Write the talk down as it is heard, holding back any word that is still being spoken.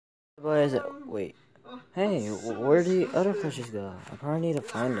What is it? Wait. Hey, where do the other plushies go? I probably need to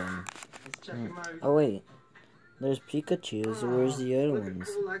find them. Oh wait. There's Pikachu's. Where's the other ones?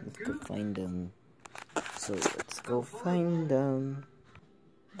 Let's go find them. So let's go find them.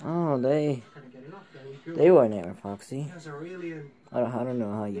 Oh, they were Nightmare Foxy. I don't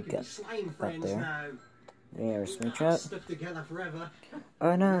know how you got there. They are Smith Trap.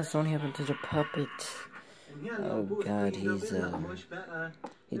 Oh no, it's only happened to the puppet. Oh god,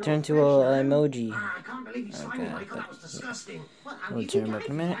 he turned to a emoji. Oh god, but we'll turn him up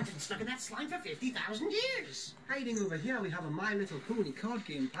in a minute.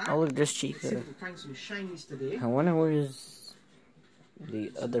 Oh look, there's Chica. I wonder where's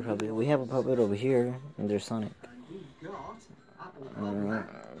the other puppet. We have a puppet over here, and there's Sonic.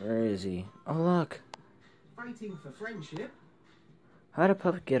 Where is he? Oh look. Fighting for friendship. How'd a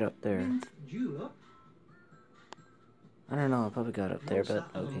puppet get up there? I don't know, a puppet got up there, but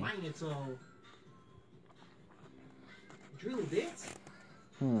okay. Drill bit.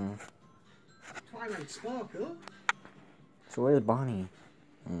 Twilight Sparkle. So where's Bonnie?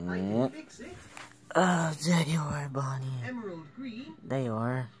 Fix it. Oh, there you are, Bonnie. Emerald Green. There you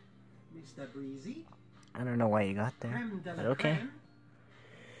are. Mr. Breezy. I don't know why you got there, but okay.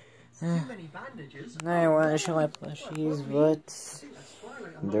 Too many bandages. I want to show my plushies, but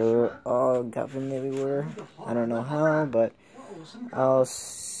they're all gotten everywhere. I don't know how, but I'll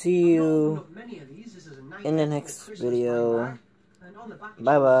see you in the next video.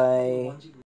 Bye bye.